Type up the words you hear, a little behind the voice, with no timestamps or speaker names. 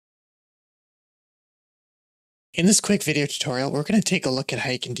In this quick video tutorial, we're going to take a look at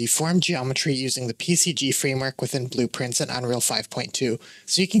how you can deform geometry using the PCG framework within Blueprints and Unreal 5.2.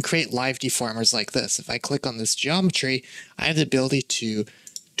 So you can create live deformers like this. If I click on this geometry, I have the ability to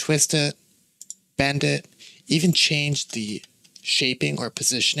twist it, bend it, even change the shaping or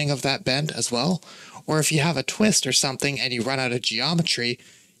positioning of that bend as well. Or if you have a twist or something and you run out of geometry,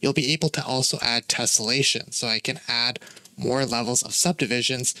 you'll be able to also add tessellation. So I can add more levels of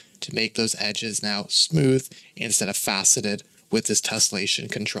subdivisions to make those edges now smooth instead of faceted with this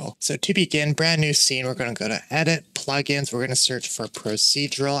tessellation control. So to begin, brand new scene, we're going to go to Edit, Plugins, we're going to search for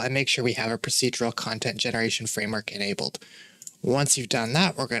Procedural and make sure we have a Procedural Content Generation Framework enabled. Once you've done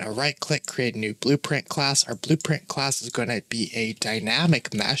that, we're going to right-click, create a new Blueprint class. Our Blueprint class is going to be a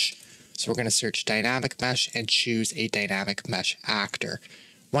dynamic mesh. So we're going to search Dynamic Mesh and choose a Dynamic Mesh Actor.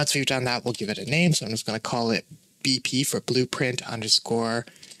 Once we've done that, we'll give it a name. So I'm just going to call it BP for Blueprint _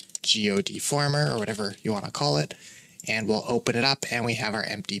 GeoDeformer or whatever you want to call it. And we'll open it up and we have our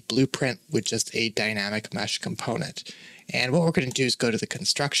empty blueprint with just a dynamic mesh component. And what we're going to do is go to the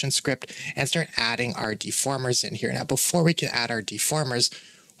construction script and start adding our deformers in here. Now, before we can add our deformers,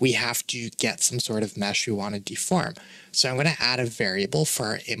 we have to get some sort of mesh we want to deform. So I'm going to add a variable for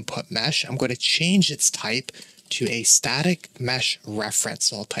our input mesh. I'm going to change its type to a static mesh reference.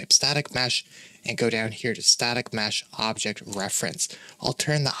 So I'll type static mesh and go down here to static mesh object reference. I'll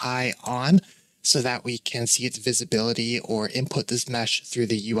turn the eye on so that we can see its visibility or input this mesh through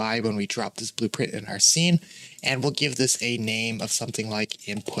the UI when we drop this blueprint in our scene. And we'll give this a name of something like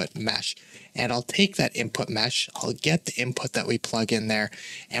input mesh. And I'll take that input mesh, I'll get the input that we plug in there,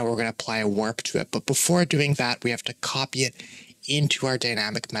 and we're going to apply a warp to it. But before doing that, we have to copy it into our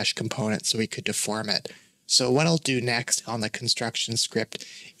dynamic mesh component so we could deform it. So what I'll do next on the construction script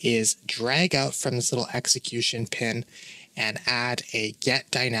is drag out from this little execution pin and add a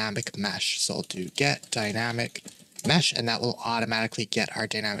get dynamic mesh. So I'll do get dynamic mesh, and that will automatically get our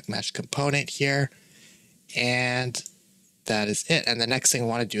dynamic mesh component here. And that is it. And the next thing I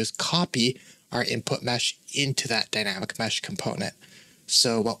want to do is copy our input mesh into that dynamic mesh component.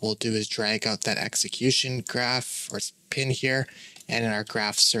 So what we'll do is drag out that execution graph or pin here, and in our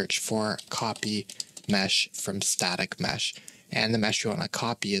graph search for copy mesh from static mesh. And the mesh we want to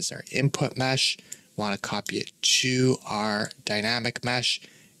copy is our input mesh. We want to copy it to our dynamic mesh.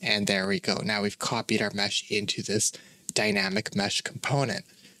 And there we go. Now we've copied our mesh into this dynamic mesh component.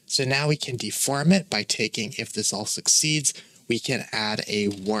 So now we can deform it by taking, if this all succeeds, we can add a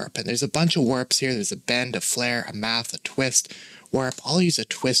warp. And there's a bunch of warps here. There's a bend, a flare, a math, a twist warp. I'll use a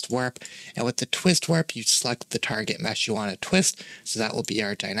twist warp. And with the twist warp, you select the target mesh you want to twist. So that will be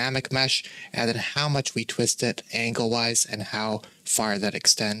our dynamic mesh. And then how much we twist it angle-wise and how far that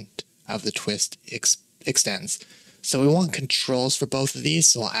extent of the twist extends. So we want controls for both of these.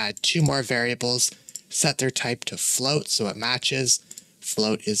 So I'll add two more variables, set their type to float so it matches.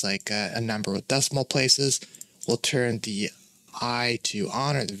 Float is like a number with decimal places. We'll turn the eye to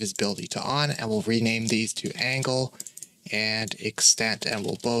on, or the visibility to on, and we'll rename these to angle and extent, and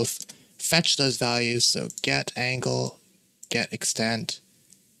we'll both fetch those values. So get angle, get extent,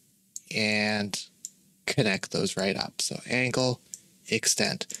 and connect those right up. So angle,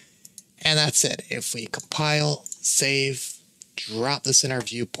 extent, and that's it. If we compile, save, drop this in our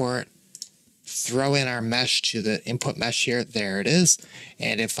viewport, throw in our mesh to the input mesh here, there it is.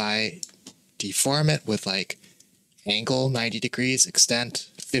 And if I deform it with like angle 90 degrees, extent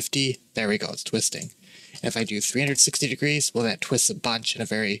 50, there we go, it's twisting. And if I do 360 degrees, well, that twists a bunch in a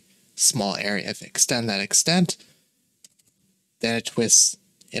very small area. If I extend that extent, then it twists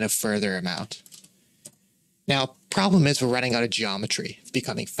in a further amount. Now, problem is we're running out of geometry. It's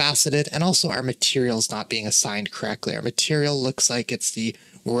becoming faceted, and also our material's not being assigned correctly. Our material looks like it's the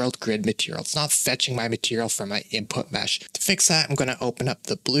world grid material. It's not fetching my material from my input mesh. To fix that, I'm going to open up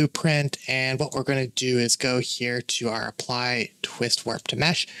the blueprint, and what we're going to do is go here to our apply twist warp to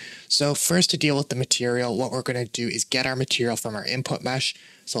mesh. So first, to deal with the material, what we're going to do is get our material from our input mesh.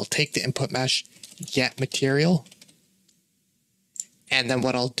 So I'll take the input mesh, get material, and then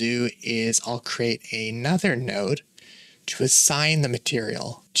what I'll do is I'll create another node to assign the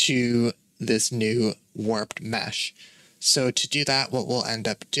material to this new warped mesh. So to do that, what we'll end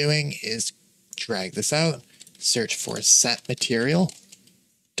up doing is drag this out, search for set material,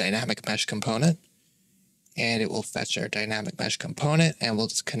 dynamic mesh component, and it will fetch our dynamic mesh component, and we'll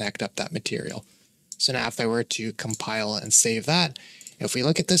just connect up that material. So now if I were to compile and save that, if we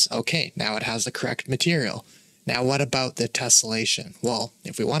look at this, okay, now it has the correct material. Now what about the tessellation? Well,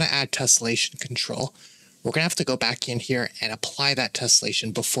 if we want to add tessellation control, we're going to have to go back in here and apply that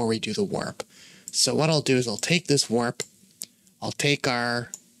tessellation before we do the warp. So what I'll do is I'll take this warp, I'll take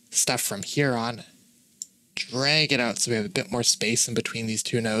our stuff from here on, drag it out so we have a bit more space in between these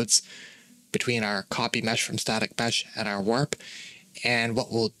two nodes, between our copy mesh from static mesh and our warp. And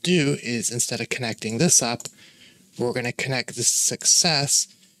what we'll do is, instead of connecting this up, we're going to connect this success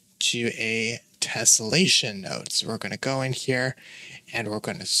to a tessellation node. So we're going to go in here and we're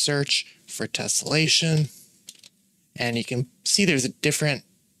going to search for tessellation. And you can see there's different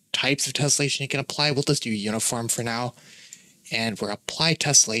types of tessellation you can apply. We'll just do uniform for now. And we'll apply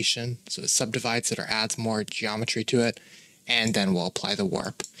tessellation, so it subdivides it or adds more geometry to it. And then we'll apply the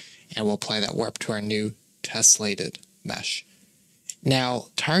warp. And we'll apply that warp to our new tessellated mesh. Now,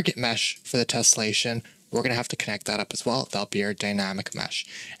 target mesh for the tessellation, we're going to have to connect that up as well. That'll be our dynamic mesh.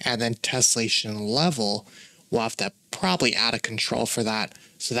 And then tessellation level, we'll have to probably add a control for that.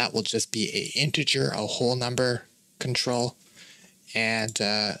 So that will just be an integer, a whole number control. And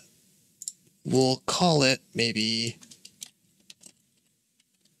we'll call it maybe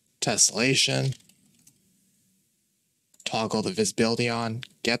tessellation. Toggle the visibility on,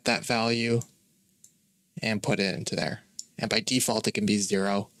 get that value, and put it into there. And by default, it can be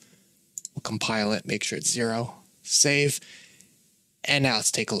 0. We'll compile it, make sure it's 0, save. And now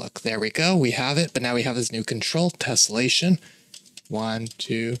let's take a look. There we go, we have it, but now we have this new control, tessellation. 1,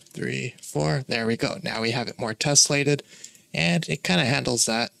 2, 3, 4, there we go. Now we have it more tessellated, and it kind of handles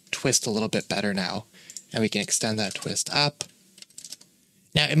that twist a little bit better now. And we can extend that twist up.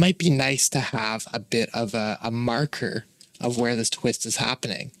 Now, it might be nice to have a bit of a marker of where this twist is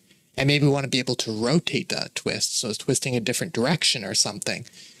happening. And maybe we want to be able to rotate that twist, so it's twisting a different direction or something.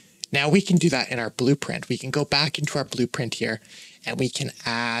 Now we can do that in our blueprint. We can go back into our blueprint here, and we can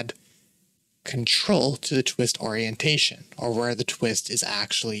add control to the twist orientation, or where the twist is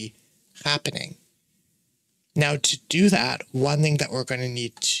actually happening. Now to do that, one thing that we're going to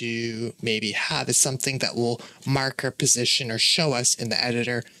need to maybe have is something that will mark our position or show us in the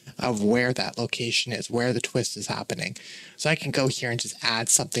editor of where that location is, where the twist is happening. So I can go here and just add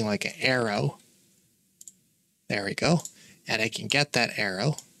something like an arrow. There we go. And I can get that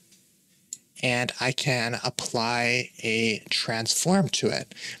arrow. And I can apply a transform to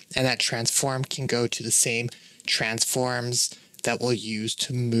it. And that transform can go to the same transforms that we'll use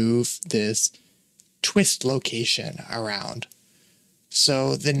to move this twist location around.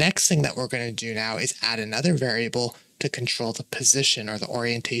 So the next thing that we're going to do now is add another variable to control the position or the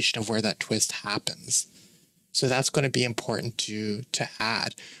orientation of where that twist happens. So that's going to be important to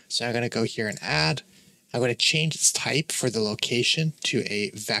add. So I'm going to go here and add. I'm going to change its type for the location to a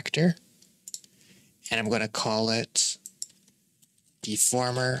vector. And I'm going to call it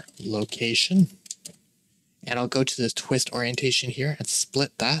deformer location. And I'll go to this twist orientation here and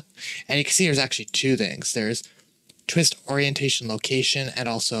split that. And you can see there's actually two things. There's twist orientation location and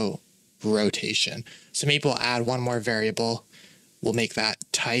also rotation. So maybe we'll add one more variable. We'll make that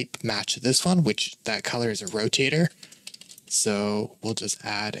type match this one, which that color is a rotator. So we'll just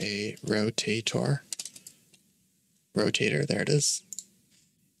add a rotator. Rotator, there it is.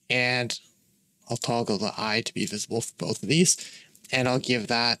 And I'll toggle the eye to be visible for both of these. And I'll give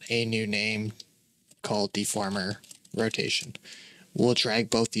that a new name called deformer rotation. We'll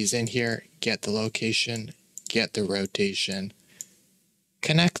drag both these in here, get the location, get the rotation,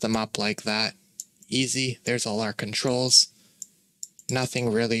 connect them up like that. Easy. There's all our controls.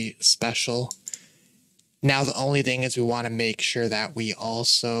 Nothing really special. Now the only thing is we want to make sure that we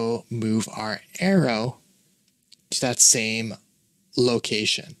also move our arrow to that same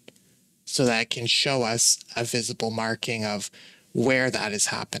location so that it can show us a visible marking of where that is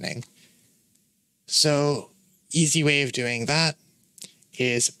happening. So easy way of doing that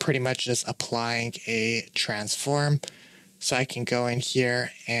is pretty much just applying a transform. So I can go in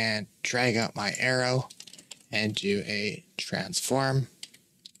here and drag out my arrow and do a transform.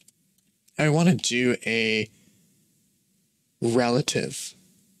 I want to do a relative.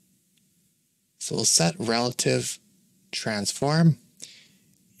 So we'll set relative transform,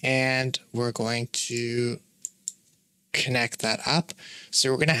 and we're going to connect that up. So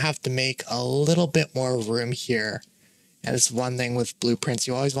we're going to have to make a little bit more room here. And it's one thing with blueprints,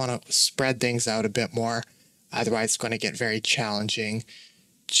 you always want to spread things out a bit more. Otherwise, it's going to get very challenging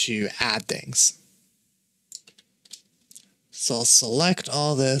to add things. So I'll select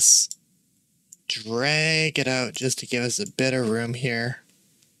all this, drag it out just to give us a bit of room here.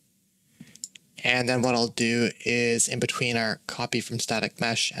 And then what I'll do is in between our copy from static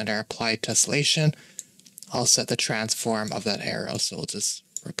mesh and our apply tessellation, I'll set the transform of that arrow. So we'll just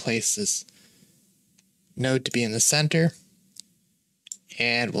replace this node to be in the center.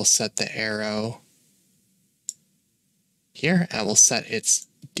 And we'll set the arrow here, and we'll set its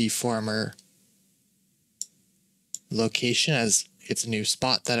deformer location as its new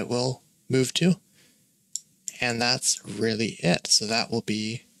spot that it will move to. And that's really it. So that will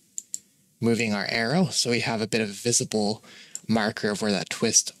be moving our arrow. So we have a bit of a visible marker of where that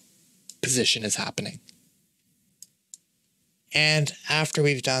twist position is happening. And after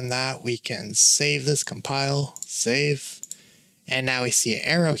we've done that, we can save this, compile, save. And now we see an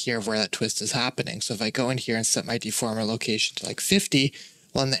arrow here of where that twist is happening. So if I go in here and set my deformer location to like 50,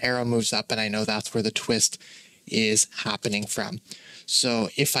 well, then the arrow moves up and I know that's where the twist is happening from. So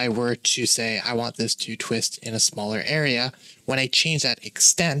if I were to say I want this to twist in a smaller area, when I change that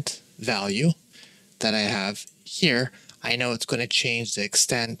extent value that I have here, I know it's going to change the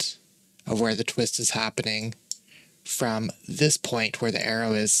extent of where the twist is happening from this point where the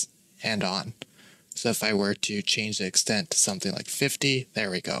arrow is and on. So if I were to change the extent to something like 50,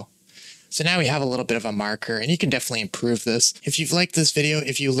 there we go. So now we have a little bit of a marker, and you can definitely improve this. If you've liked this video,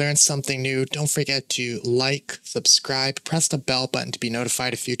 if you learned something new, don't forget to like, subscribe, press the bell button to be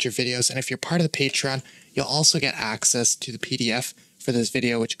notified of future videos. And if you're part of the Patreon, you'll also get access to the PDF for this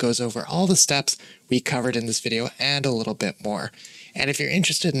video, which goes over all the steps we covered in this video and a little bit more. And if you're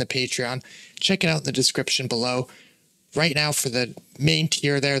interested in the Patreon, check it out in the description below. Right now for the main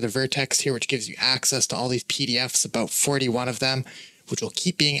tier there, the Vertex tier, which gives you access to all these PDFs, about 41 of them, which will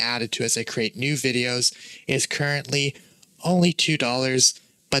keep being added to as I create new videos, is currently only $2,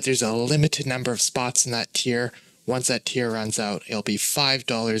 but there's a limited number of spots in that tier. Once that tier runs out, it'll be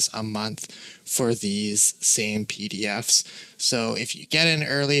 $5 a month for these same PDFs. So if you get in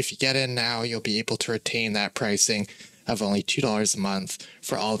early, if you get in now, you'll be able to retain that pricing of only $2 a month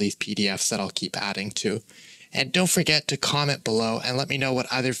for all these PDFs that I'll keep adding to. And don't forget to comment below and let me know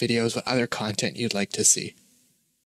what other videos, what other content you'd like to see.